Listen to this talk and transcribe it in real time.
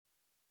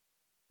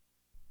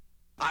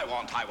I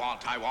want,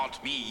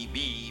 me,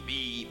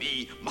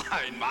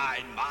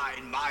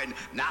 mine,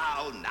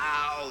 now.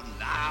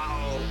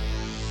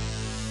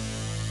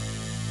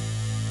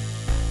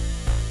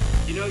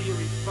 You know you're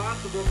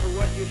responsible for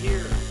what you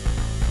hear.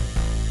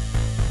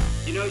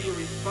 You know you're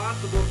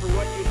responsible for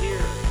what you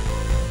hear.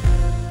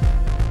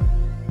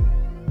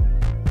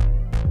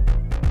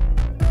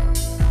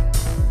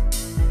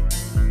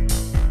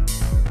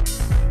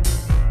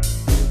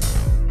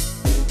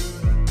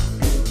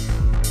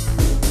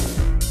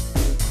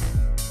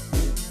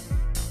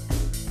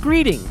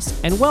 Greetings,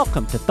 and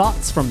welcome to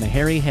Thoughts from the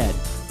Hairy Head,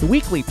 the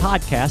weekly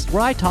podcast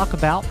where I talk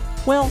about,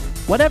 well,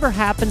 whatever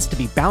happens to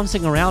be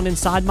bouncing around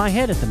inside my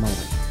head at the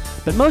moment,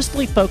 but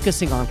mostly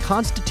focusing on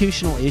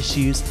constitutional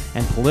issues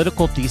and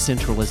political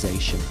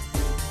decentralization.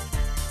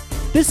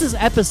 This is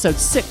episode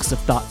 6 of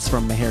Thoughts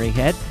from the Hairy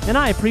Head, and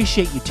I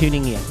appreciate you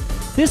tuning in.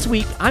 This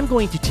week, I'm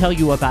going to tell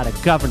you about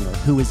a governor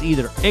who is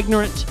either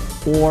ignorant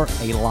or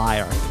a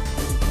liar.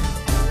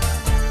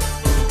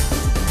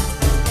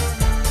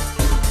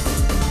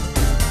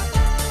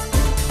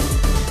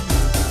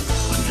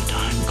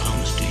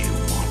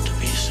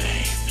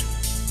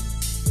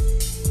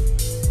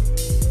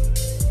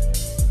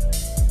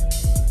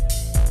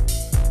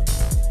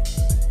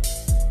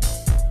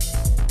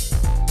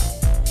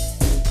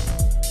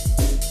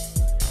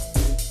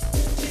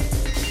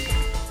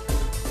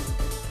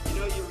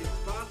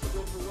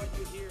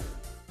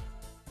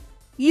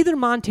 Either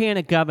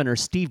Montana Governor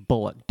Steve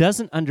Bullock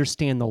doesn't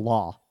understand the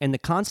law and the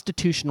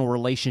constitutional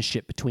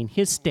relationship between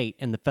his state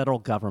and the federal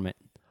government,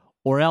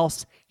 or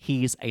else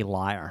he's a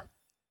liar.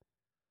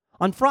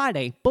 On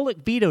Friday,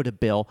 Bullock vetoed a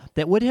bill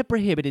that would have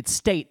prohibited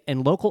state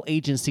and local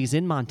agencies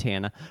in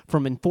Montana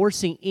from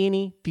enforcing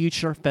any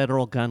future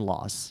federal gun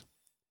laws.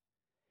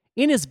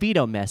 In his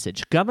veto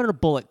message, Governor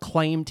Bullock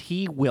claimed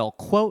he will,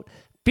 quote,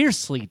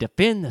 fiercely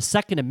defend the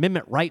Second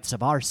Amendment rights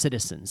of our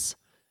citizens,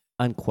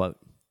 unquote.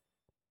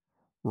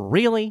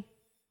 Really?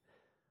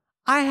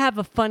 I have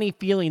a funny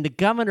feeling the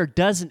governor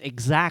doesn't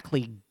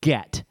exactly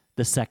get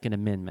the Second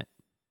Amendment.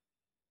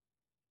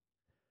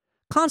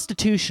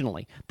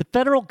 Constitutionally, the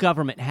federal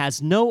government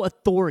has no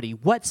authority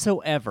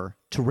whatsoever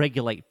to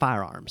regulate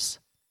firearms.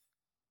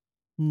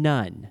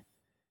 None.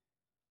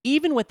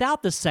 Even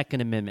without the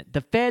Second Amendment, the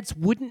feds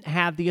wouldn't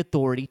have the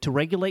authority to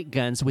regulate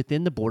guns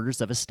within the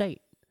borders of a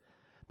state.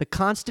 The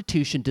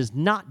Constitution does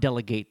not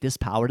delegate this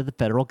power to the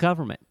federal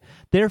government.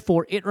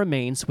 Therefore, it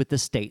remains with the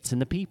states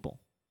and the people.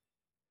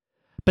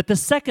 But the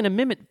Second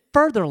Amendment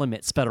further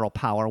limits federal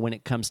power when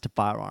it comes to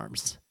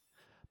firearms.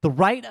 The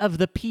right of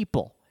the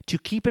people to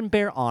keep and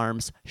bear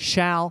arms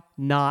shall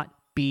not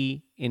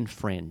be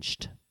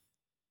infringed.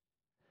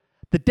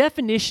 The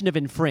definition of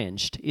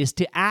infringed is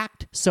to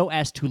act so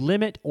as to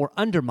limit or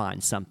undermine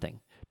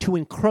something, to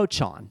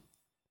encroach on.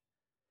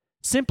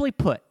 Simply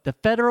put, the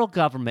federal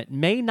government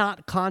may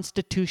not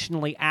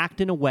constitutionally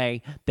act in a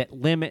way that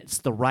limits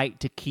the right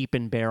to keep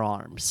and bear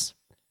arms.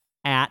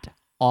 At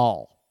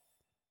all.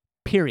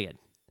 Period.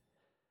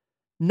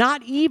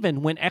 Not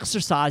even when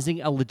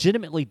exercising a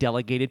legitimately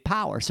delegated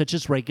power, such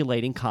as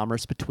regulating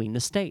commerce between the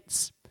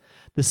states.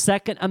 The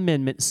Second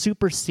Amendment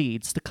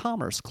supersedes the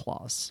Commerce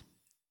Clause.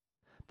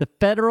 The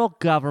federal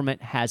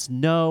government has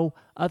no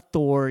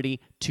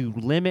authority to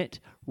limit,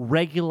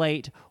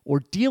 regulate, or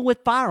deal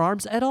with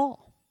firearms at all.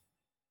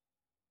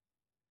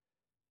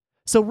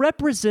 So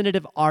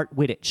Representative Art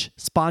Wittich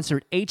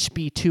sponsored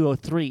HB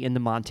 203 in the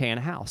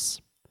Montana House.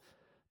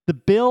 The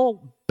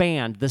bill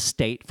banned the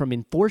state from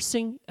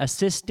enforcing,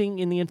 assisting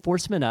in the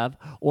enforcement of,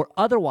 or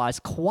otherwise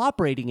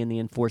cooperating in the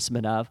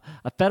enforcement of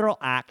a federal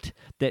act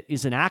that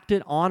is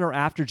enacted on or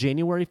after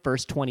January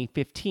 1st,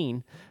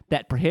 2015,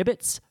 that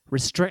prohibits,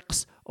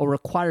 restricts, or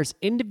requires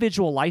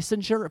individual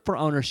licensure for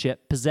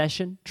ownership,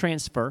 possession,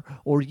 transfer,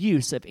 or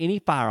use of any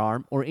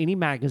firearm or any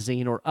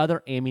magazine or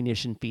other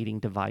ammunition-feeding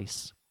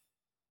device.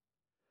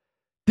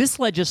 This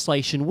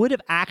legislation would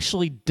have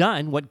actually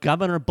done what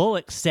Governor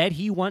Bullock said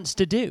he wants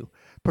to do,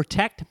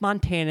 protect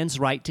Montanans'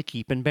 right to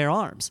keep and bear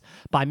arms,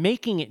 by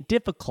making it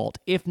difficult,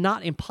 if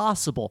not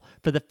impossible,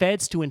 for the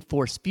feds to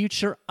enforce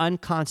future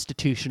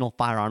unconstitutional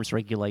firearms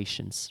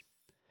regulations.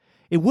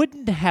 It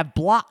wouldn't have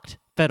blocked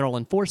federal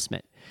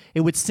enforcement.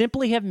 It would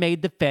simply have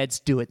made the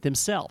feds do it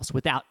themselves,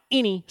 without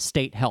any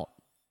state help.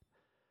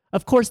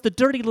 Of course, the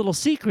dirty little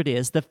secret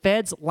is the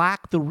feds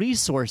lack the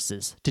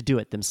resources to do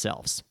it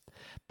themselves.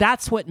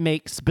 That's what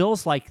makes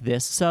bills like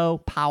this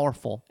so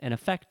powerful and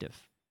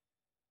effective.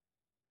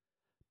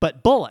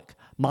 But Bullock,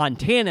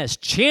 Montana's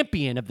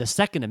champion of the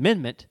Second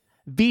Amendment,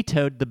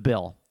 vetoed the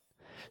bill,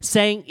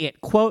 saying it,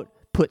 quote,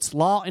 puts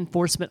law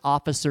enforcement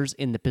officers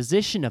in the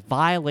position of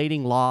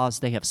violating laws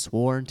they have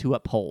sworn to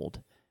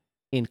uphold,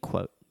 end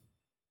quote.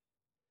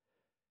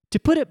 To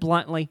put it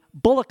bluntly,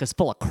 Bullock is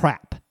full of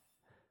crap.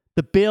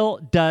 The bill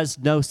does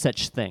no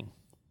such thing.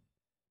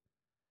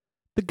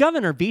 The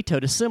governor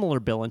vetoed a similar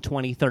bill in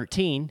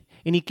 2013,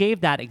 and he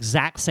gave that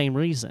exact same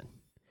reason.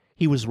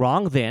 He was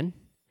wrong then,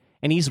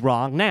 and he's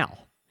wrong now.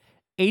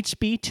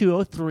 HB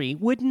 203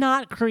 would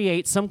not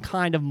create some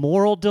kind of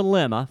moral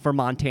dilemma for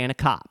Montana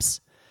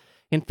cops.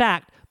 In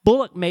fact,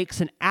 Bullock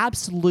makes an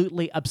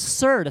absolutely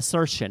absurd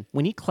assertion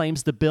when he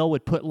claims the bill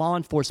would put law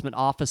enforcement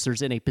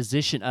officers in a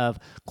position of,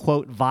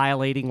 quote,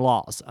 violating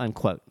laws,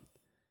 unquote.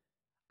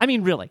 I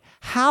mean, really,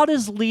 how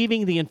does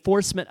leaving the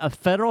enforcement of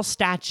federal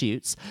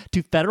statutes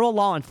to federal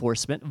law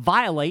enforcement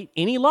violate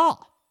any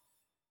law?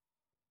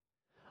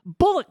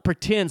 Bullock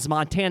pretends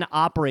Montana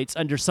operates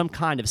under some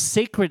kind of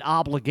sacred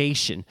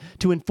obligation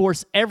to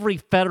enforce every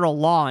federal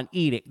law and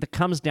edict that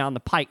comes down the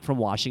pike from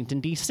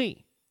Washington,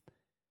 D.C.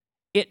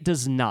 It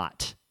does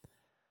not.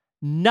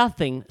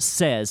 Nothing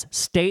says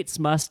states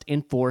must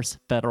enforce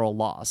federal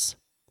laws.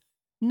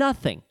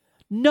 Nothing.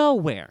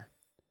 Nowhere.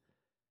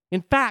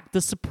 In fact,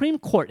 the Supreme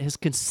Court has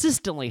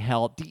consistently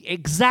held the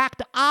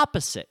exact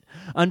opposite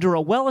under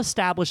a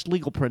well-established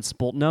legal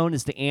principle known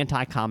as the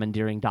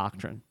anti-commandeering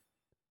doctrine.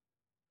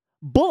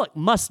 Bullock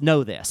must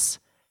know this.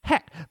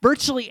 Heck,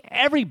 virtually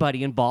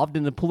everybody involved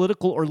in the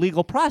political or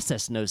legal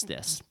process knows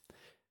this.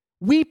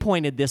 We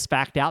pointed this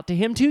fact out to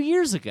him 2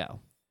 years ago.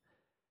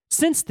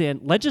 Since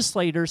then,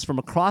 legislators from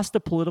across the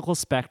political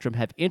spectrum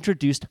have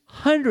introduced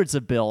hundreds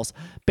of bills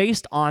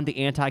based on the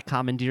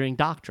anti-commandeering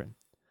doctrine.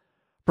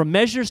 From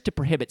measures to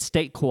prohibit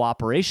state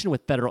cooperation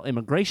with federal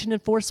immigration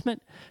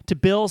enforcement to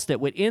bills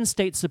that would end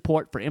state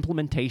support for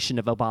implementation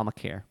of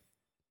Obamacare.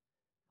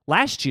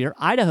 Last year,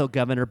 Idaho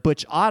Governor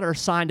Butch Otter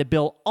signed a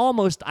bill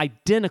almost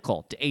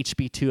identical to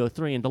HB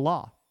 203 into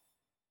law.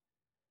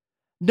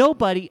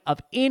 Nobody of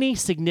any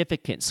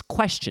significance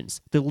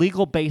questions the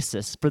legal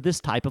basis for this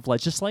type of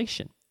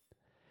legislation.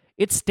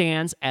 It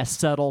stands as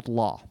settled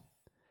law.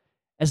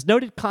 As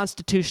noted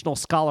constitutional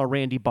scholar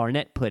Randy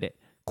Barnett put it,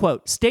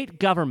 quote, state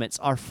governments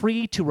are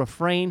free to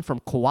refrain from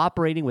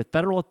cooperating with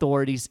federal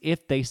authorities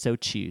if they so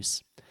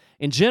choose.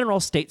 In general,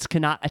 states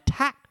cannot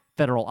attack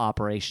federal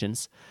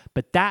operations,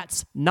 but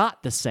that's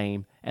not the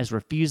same as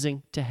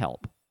refusing to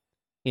help,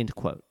 end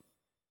quote.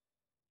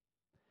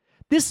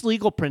 This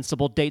legal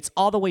principle dates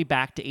all the way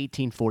back to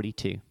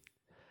 1842.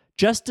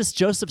 Justice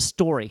Joseph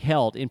Story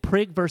held in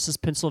Prigg v.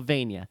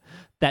 Pennsylvania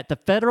that the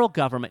federal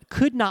government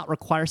could not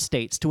require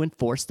states to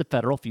enforce the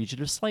Federal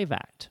Fugitive Slave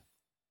Act.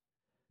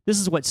 This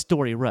is what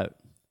Story wrote.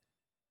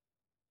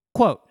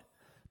 Quote,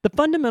 the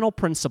fundamental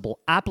principle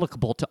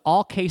applicable to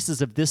all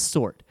cases of this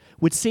sort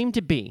would seem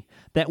to be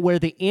that where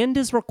the end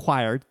is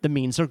required, the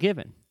means are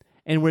given,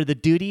 and where the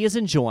duty is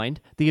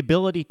enjoined, the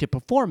ability to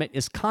perform it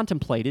is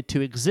contemplated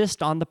to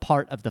exist on the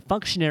part of the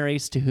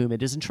functionaries to whom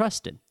it is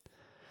entrusted.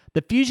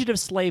 The Fugitive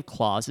Slave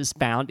Clause is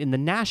found in the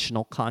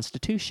national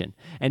constitution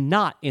and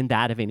not in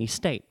that of any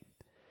state.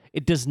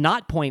 It does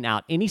not point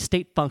out any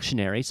state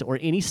functionaries or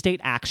any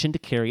state action to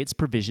carry its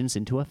provisions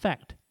into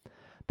effect.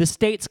 The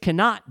states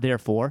cannot,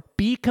 therefore,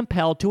 be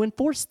compelled to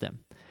enforce them,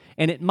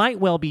 and it might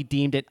well be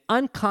deemed an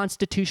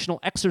unconstitutional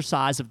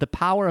exercise of the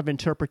power of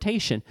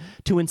interpretation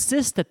to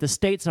insist that the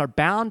states are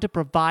bound to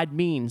provide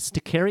means to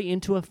carry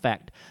into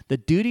effect the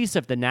duties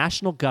of the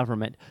national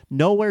government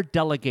nowhere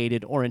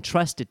delegated or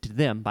entrusted to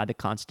them by the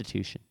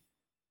Constitution.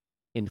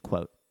 End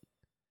quote.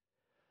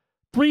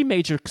 3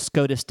 major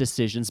SCOTUS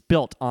decisions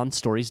built on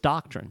Story's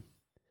doctrine.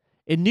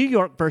 In New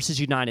York versus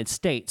United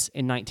States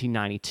in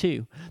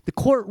 1992, the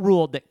court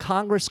ruled that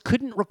Congress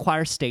couldn't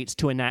require states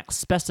to enact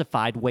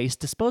specified waste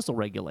disposal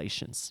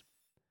regulations.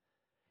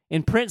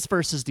 In Prince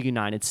versus the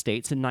United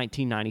States in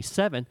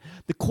 1997,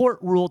 the court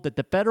ruled that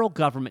the federal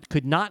government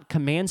could not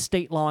command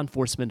state law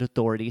enforcement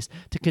authorities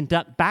to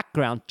conduct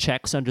background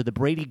checks under the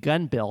Brady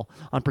gun bill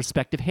on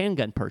prospective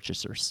handgun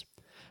purchasers.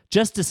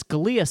 Justice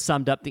Scalia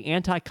summed up the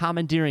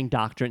anti-commandeering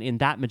doctrine in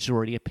that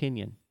majority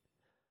opinion.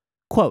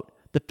 Quote,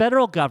 the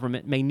federal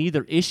government may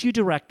neither issue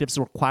directives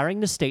requiring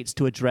the states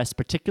to address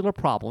particular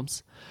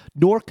problems,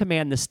 nor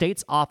command the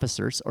states'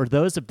 officers or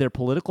those of their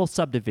political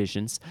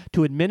subdivisions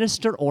to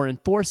administer or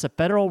enforce a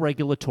federal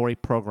regulatory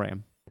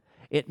program.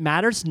 It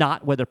matters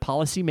not whether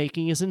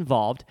policymaking is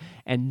involved,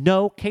 and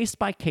no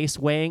case-by-case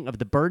weighing of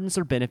the burdens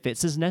or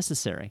benefits is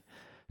necessary.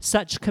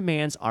 Such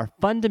commands are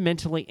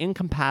fundamentally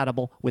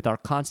incompatible with our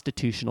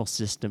constitutional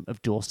system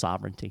of dual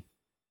sovereignty.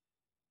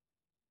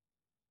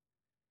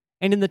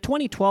 And in the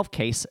 2012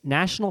 case,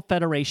 National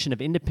Federation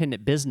of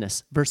Independent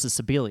Business versus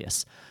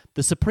Sebelius,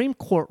 the Supreme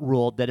Court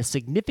ruled that a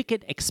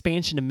significant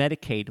expansion of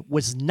Medicaid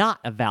was not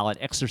a valid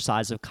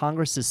exercise of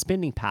Congress's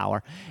spending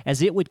power,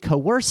 as it would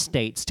coerce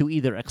states to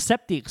either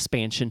accept the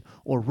expansion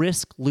or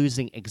risk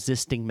losing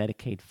existing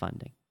Medicaid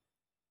funding.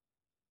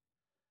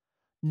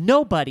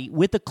 Nobody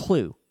with a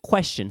clue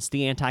questions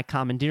the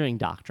anti-commandeering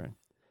doctrine.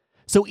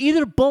 So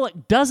either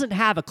Bullock doesn't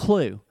have a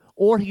clue,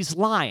 or he's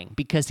lying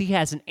because he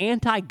has an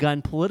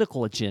anti-gun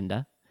political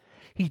agenda.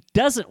 He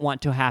doesn't want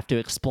to have to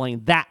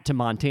explain that to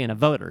Montana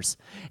voters,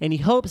 and he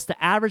hopes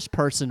the average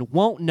person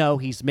won't know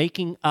he's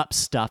making up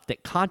stuff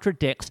that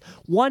contradicts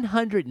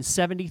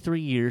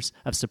 173 years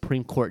of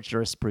Supreme Court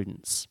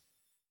jurisprudence.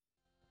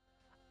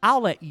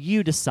 I'll let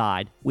you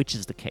decide which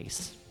is the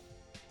case.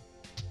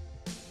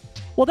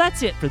 Well,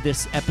 that's it for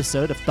this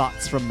episode of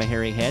Thoughts from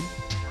Meharry Head.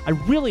 I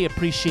really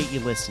appreciate you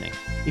listening.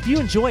 If you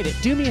enjoyed it,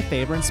 do me a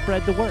favor and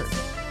spread the word.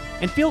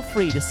 And feel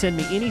free to send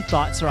me any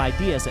thoughts or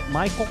ideas at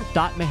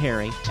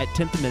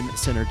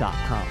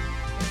michael.meharry@10thamendmentcenter.com.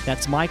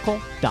 That's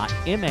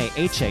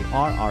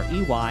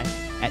michael.maharrey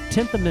at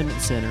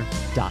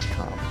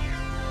 10thamendmentcenter.com.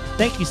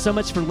 Thank you so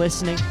much for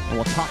listening, and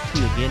we'll talk to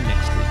you again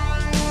next week.